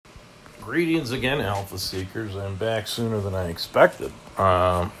Greetings again, Alpha Seekers. I'm back sooner than I expected. It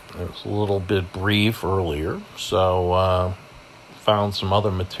was a little bit brief earlier, so found some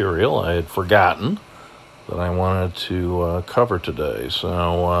other material I had forgotten that I wanted to cover today.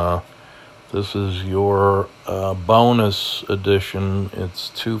 So this is your bonus edition. It's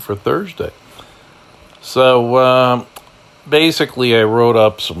 2 for Thursday. So basically I wrote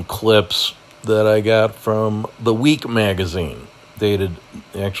up some clips that I got from The Week magazine, dated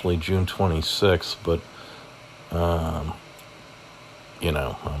actually June 26th, but you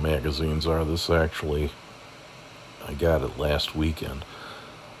know how magazines are. This actually, I got it last weekend.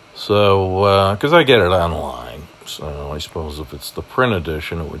 So, because I get it online, so I suppose if it's the print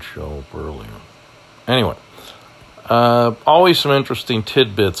edition, it would show up earlier. Anyway, always some interesting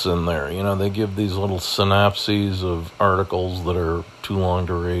tidbits in there. You know, they give these little synopses of articles that are too long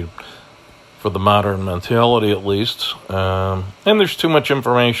to read, for the modern mentality at least. And there's too much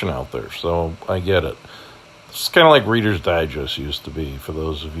information out there, so I get it. It's kind of like Reader's Digest used to be, for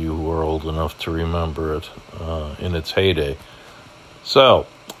those of you who are old enough to remember it in its heyday. So,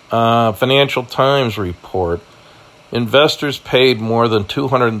 Financial Times report, investors paid more than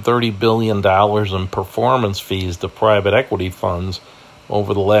 $230 billion in performance fees to private equity funds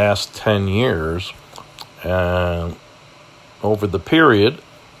over the last 10 years. Over the period,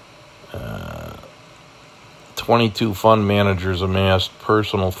 22 fund managers amassed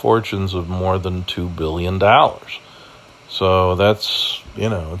personal fortunes of more than $2 billion. So that's, you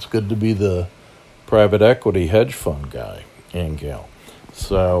know, it's good to be the private equity hedge fund guy and gal.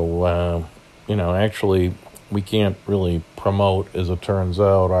 So, you know, actually, we can't really promote, as it turns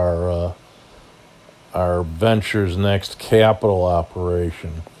out, our Ventures Next Capital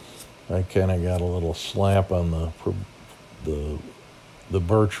operation. I kind of got a little slap on the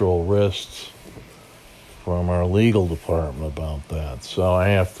virtual wrists from our legal department about that, so I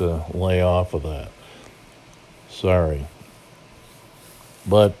have to lay off of that. Sorry.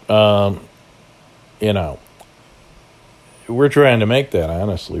 But, you know, we're trying to make that,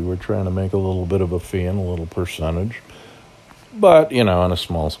 honestly. We're trying to make a little bit of a fee and a little percentage, but, you know, on a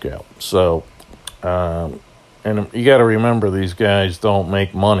small scale. So, and you got to remember, these guys don't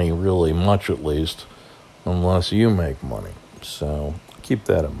make money, really much at least, unless you make money. So keep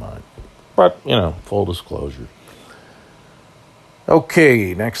that in mind. But, you know, full disclosure.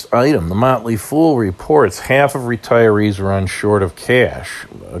 Okay, next item. The Motley Fool reports half of retirees run short of cash.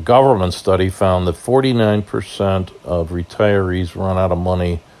 A government study found that 49% of retirees run out of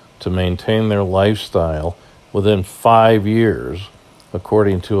money to maintain their lifestyle within 5 years,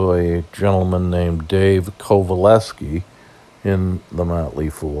 according to a gentleman named Dave Kovaleski in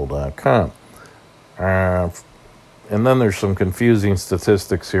themotleyfool.com. And then there's some confusing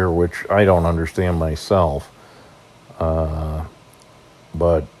statistics here, which I don't understand myself.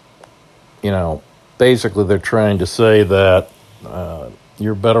 But, you know, basically they're trying to say that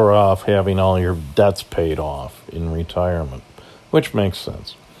you're better off having all your debts paid off in retirement, which makes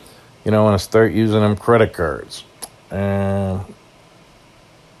sense. You know, want to start using them credit cards.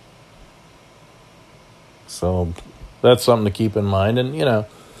 So that's something to keep in mind. And, you know,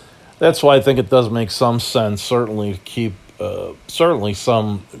 that's why I think it does make some sense, certainly, to keep certainly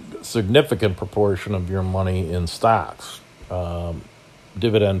some significant proportion of your money in stocks.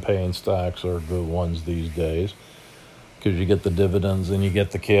 Dividend-paying stocks are good ones these days because you get the dividends and you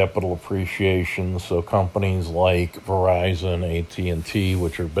get the capital appreciation. So companies like Verizon, AT&T,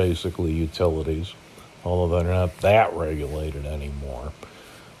 which are basically utilities, although they're not that regulated anymore.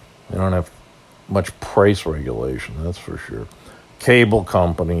 They don't have much price regulation, that's for sure. Cable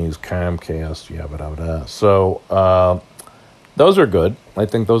companies, Comcast, yabba-dabba-da. So those are good. I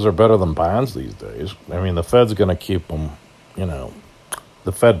think those are better than bonds these days. I mean, the Fed's going to keep them, you know,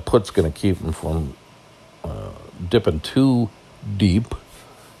 the Fed put's going to keep them from dipping too deep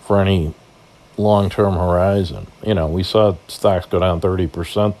for any long-term horizon. You know, we saw stocks go down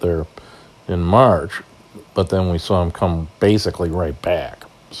 30% there in March, but then we saw them come basically right back.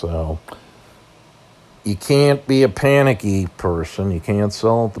 So you can't be a panicky person. You can't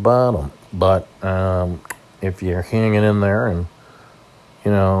sell at the bottom. But if you're hanging in there and,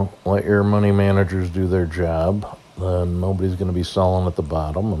 you know, let your money managers do their job, then nobody's going to be selling at the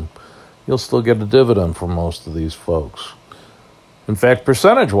bottom, and you'll still get a dividend from most of these folks. In fact,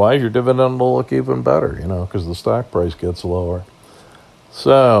 percentage-wise, your dividend will look even better, you know, because the stock price gets lower.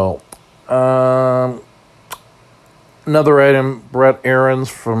 So, another item, Brett Ahrens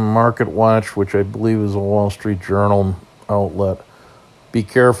from Market Watch, which I believe is a Wall Street Journal outlet. Be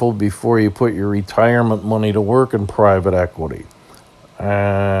careful before you put your retirement money to work in private equity.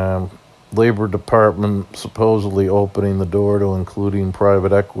 Labor Department supposedly opening the door to including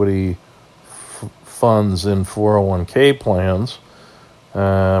private equity funds in 401k plans.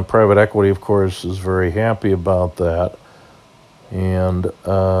 Private equity, of course, is very happy about that. And,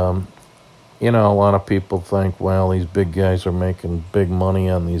 a lot of people think, well, these big guys are making big money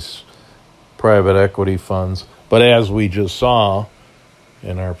on these private equity funds. But as we just saw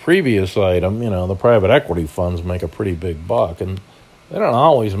in our previous item, the private equity funds make a pretty big buck, and they don't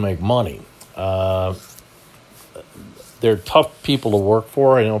always make money. They're tough people to work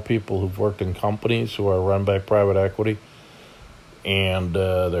for. I know people who've worked in companies who are run by private equity, and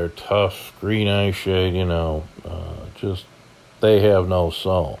they're tough, green eye shade, just they have no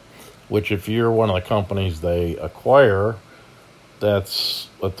soul. Which if you're one of the companies they acquire, that's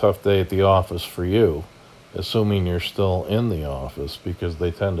a tough day at the office for you, assuming you're still in the office, because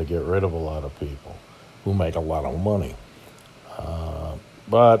they tend to get rid of a lot of people who make a lot of money.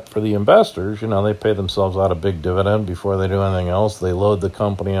 But for the investors, they pay themselves out a big dividend before they do anything else. They load the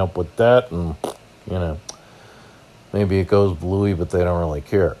company up with debt, and, maybe it goes bluey, but they don't really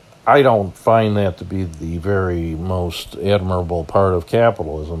care. I don't find that to be the very most admirable part of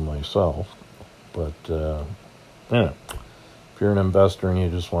capitalism myself. But, if you're an investor and you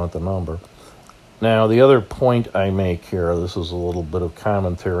just want the number. Now, the other point I make here, this is a little bit of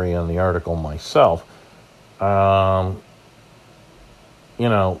commentary on the article myself.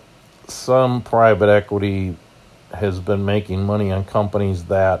 Some private equity has been making money on companies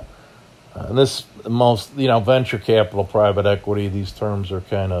that, venture capital, private equity, these terms are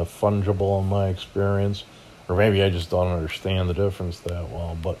kind of fungible in my experience, or maybe I just don't understand the difference that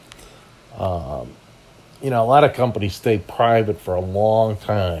well. But, a lot of companies stay private for a long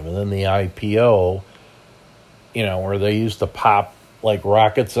time, and then the IPO, where they used to pop like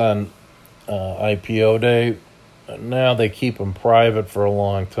rockets on IPO day, now they keep them private for a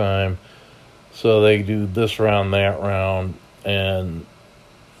long time. So they do this round, that round, and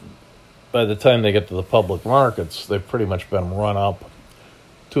by the time they get to the public markets, they've pretty much been run up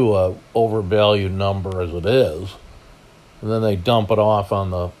to a overvalued number as it is, and then they dump it off on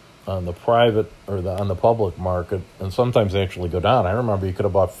the private or on the public market, and sometimes they actually go down. I remember you could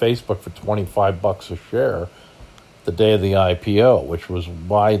have bought Facebook for $25 a share the day of the IPO, which was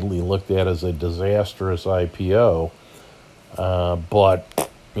widely looked at as a disastrous IPO. But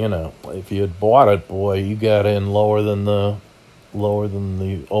if you had bought it, boy, you got in lower than the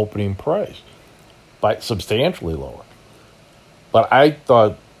opening price, by substantially lower. But I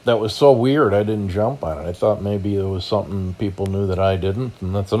thought that was so weird, I didn't jump on it. I thought maybe there was something people knew that I didn't,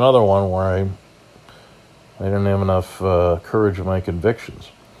 and that's another one where I didn't have enough courage of my convictions.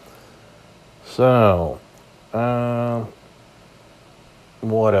 So,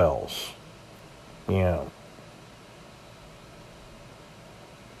 what else? Yeah.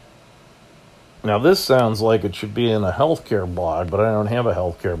 Now, this sounds like it should be in a healthcare blog, but I don't have a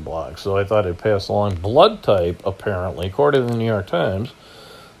healthcare blog, so I thought I'd pass along. Blood type, apparently, according to the New York Times,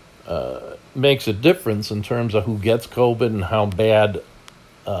 makes a difference in terms of who gets COVID and how bad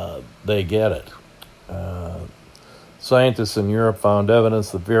they get it. Scientists in Europe found evidence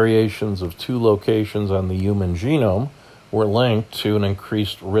that variations of 2 locations on the human genome were linked to an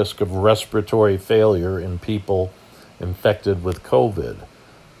increased risk of respiratory failure in people infected with COVID.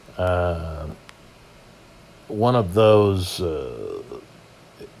 One of those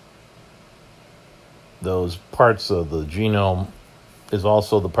parts of the genome is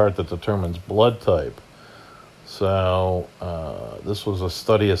also the part that determines blood type. So this was a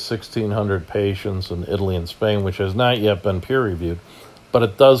study of 1,600 patients in Italy and Spain, which has not yet been peer-reviewed, but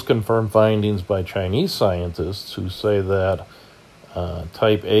it does confirm findings by Chinese scientists who say that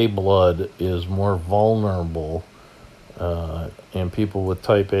type A blood is more vulnerable, and people with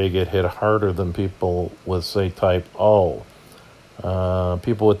type A get hit harder than people with, say, type O.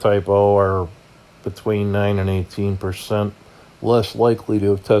 People with type O are between 9 and 18% less likely to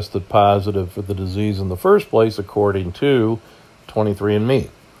have tested positive for the disease in the first place, according to 23andMe.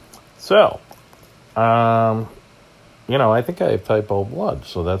 So, I think I have type O blood,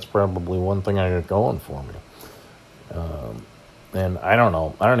 so that's probably one thing I got going for me. And I don't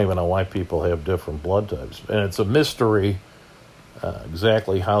know. I don't even know why people have different blood types. And it's a mystery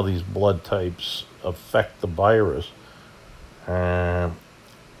exactly how these blood types affect the virus.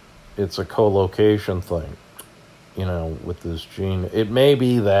 It's a co-location thing, with this gene. It may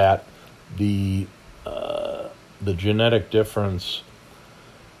be that the genetic difference,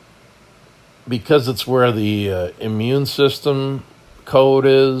 because it's where the immune system code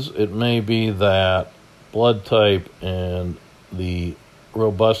is, it may be that blood type and the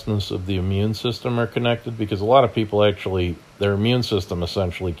robustness of the immune system are connected, because a lot of people actually, their immune system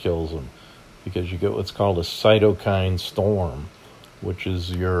essentially kills them, because you get what's called a cytokine storm which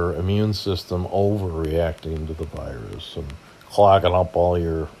is your immune system overreacting to the virus and clogging up all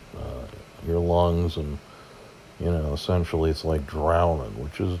your lungs, and essentially it's like drowning,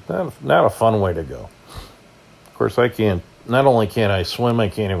 which is not a fun way to go. Of course, not only can't I swim, I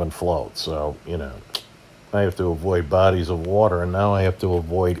can't even float. So, I have to avoid bodies of water, and now I have to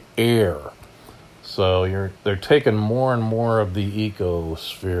avoid air. So they're taking more and more of the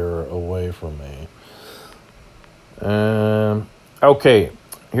ecosphere away from me. Okay,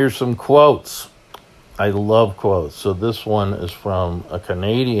 here's some quotes. I love quotes. So this one is from a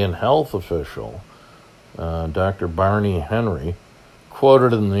Canadian health official, Dr. Barney Henry,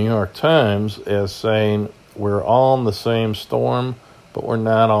 quoted in the New York Times as saying, "We're all in the same storm, but we're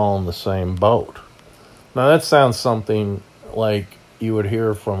not all in the same boat." Now that sounds something like you would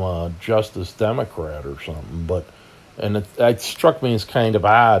hear from a Justice Democrat or something, and it struck me as kind of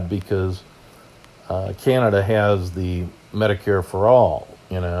odd because Canada has the Medicare for all,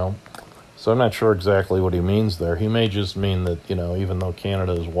 So I'm not sure exactly what he means there. He may just mean that, even though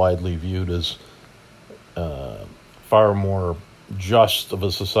Canada is widely viewed as far more just of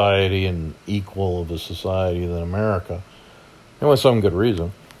a society and equal of a society than America, and with some good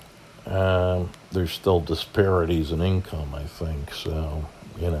reason, there's still disparities in income, I think. So,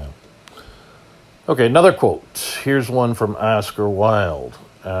 Okay, another quote. Here's one from Oscar Wilde.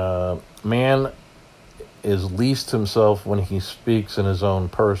 Man is least himself when he speaks in his own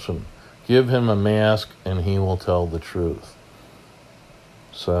person. Give him a mask and he will tell the truth.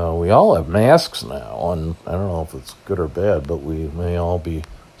 So we all have masks now, and I don't know if it's good or bad, but we may all be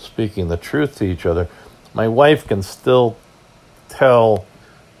speaking the truth to each other. My wife can still tell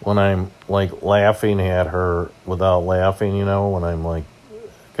when I'm like laughing at her without laughing, when I'm like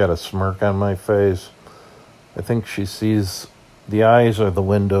got a smirk on my face. I think she sees the eyes are the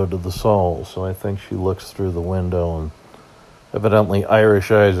window to the soul, so I think she looks through the window, and evidently Irish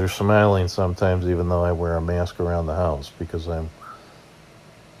eyes are smiling sometimes, even though I wear a mask around the house because I'm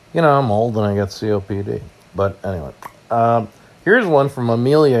old and I got COPD. But anyway, here's one from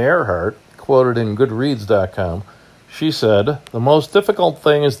Amelia Earhart, quoted in Goodreads.com. She said, "The most difficult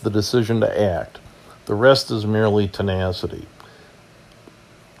thing is the decision to act. The rest is merely tenacity."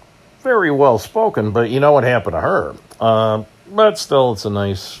 Very well spoken, but you know what happened to her. But still, it's a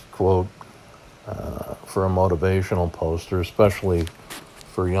nice quote for a motivational poster, especially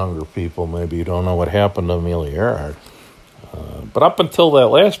for younger people. Maybe you don't know what happened to Amelia Earhart. But up until that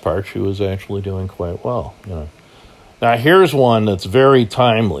last part, she was actually doing quite well. Now, here's one that's very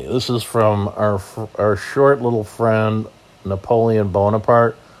timely. This is from our short little friend, Napoleon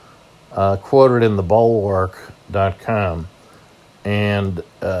Bonaparte, quoted in thebulwark.com. And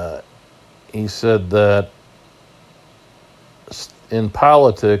he said that in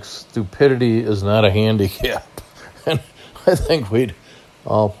politics, stupidity is not a handicap. And I think we'd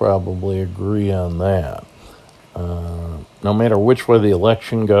all probably agree on that. No matter which way the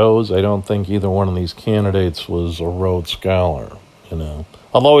election goes, I don't think either one of these candidates was a Rhodes Scholar,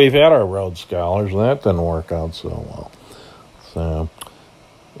 Although we've had our Rhodes Scholars, and that didn't work out so well. So,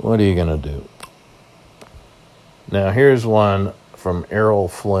 what are you going to do? Now, here's one from Errol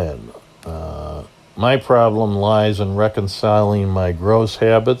Flynn. My problem lies in reconciling my gross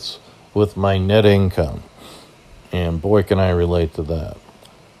habits with my net income. And boy, can I relate to that.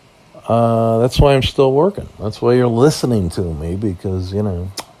 That's why I'm still working. That's why you're listening to me, because,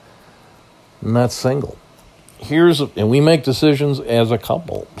 I'm not single. And we make decisions as a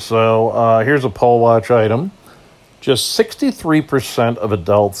couple. So here's a poll watch item. Just 63% of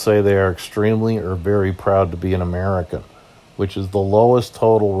adults say they are extremely or very proud to be an American, which is the lowest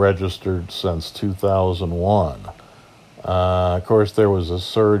total registered since 2001. Of course, there was a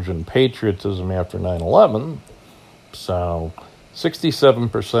surge in patriotism after 9/11, so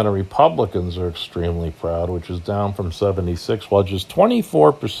 67% of Republicans are extremely proud, which is down from 76%, while just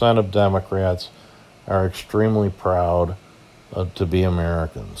 24% of Democrats are extremely proud to be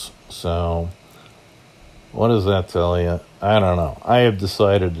Americans. So, what does that tell you? I don't know. I have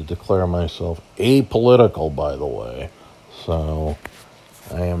decided to declare myself apolitical, by the way. So,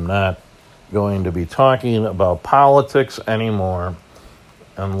 I am not going to be talking about politics anymore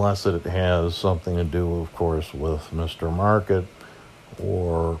unless it has something to do, of course, with Mr. Market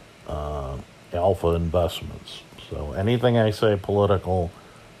or Alpha Investments. So anything I say political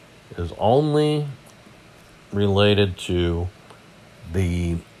is only related to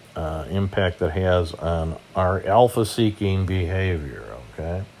the impact it has on our alpha-seeking behavior,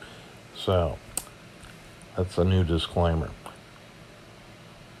 okay? So that's a new disclaimer.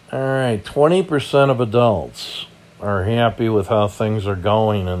 All right, 20% of adults are happy with how things are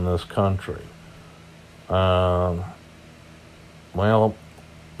going in this country. Well,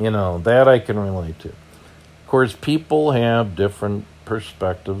 that I can relate to. Of course, people have different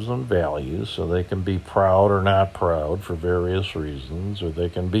perspectives and values, so they can be proud or not proud for various reasons, or they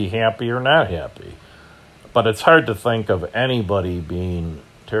can be happy or not happy. But it's hard to think of anybody being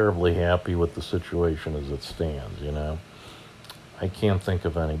terribly happy with the situation as it stands, I can't think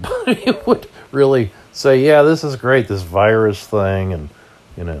of anybody who would really say, yeah, this is great, this virus thing, and,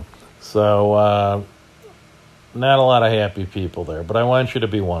 So, not a lot of happy people there, but I want you to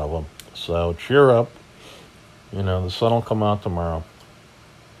be one of them. So, cheer up. The sun will come out tomorrow,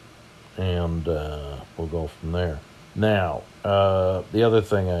 and we'll go from there. Now, the other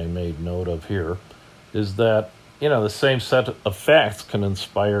thing I made note of here is that, the same set of facts can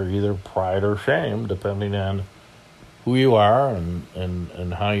inspire either pride or shame, depending on who you are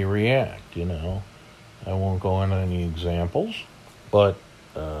and how you react, I won't go into any examples, but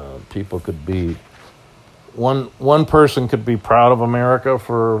people could be, one person could be proud of America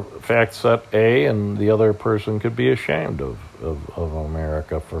for fact set A, and the other person could be ashamed of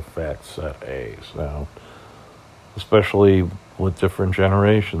America for fact set A. So, especially with different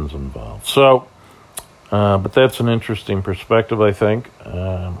generations involved. So, but that's an interesting perspective, I think.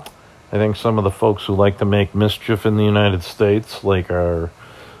 I think some of the folks who like to make mischief in the United States, like our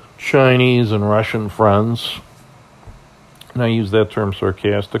Chinese and Russian friends, and I use that term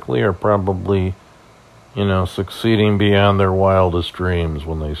sarcastically, are probably, succeeding beyond their wildest dreams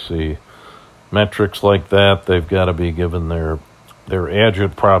when they see metrics like that. They've got to be given their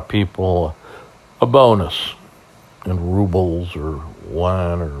agitprop people a bonus in rubles or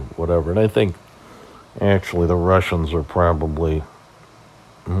yuan or whatever. And I think actually the Russians are probably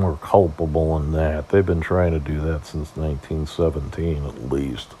more culpable in that. They've been trying to do that since 1917 at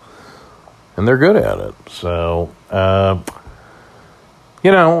least. And they're good at it. So,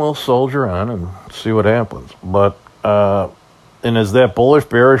 we'll soldier on and see what happens. But, and is that bullish,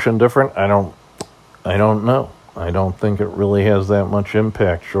 bearish, indifferent? I don't know. I don't think it really has that much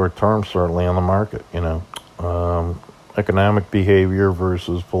impact short term, certainly on the market, Economic behavior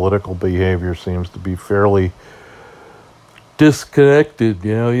versus political behavior seems to be fairly disconnected.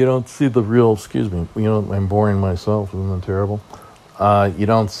 You don't see the real, I'm boring myself, isn't that terrible? You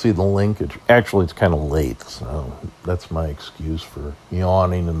don't see the linkage. Actually, it's kind of late, so that's my excuse for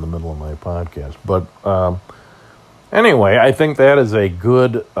yawning in the middle of my podcast. But anyway, I think that is a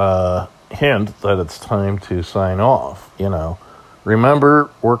good hint that it's time to sign off. Remember,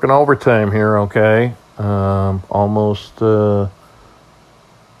 working overtime here, okay? Almost, not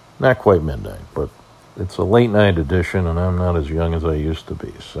quite midnight, but it's a late night edition, and I'm not as young as I used to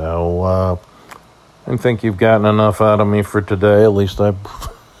be. So, I think you've gotten enough out of me for today. At least the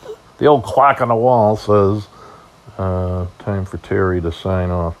old clock on the wall says time for Terry to sign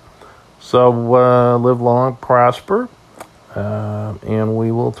off. So live long, prosper, and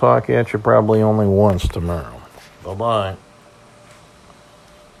we will talk at you probably only once tomorrow. Bye-bye.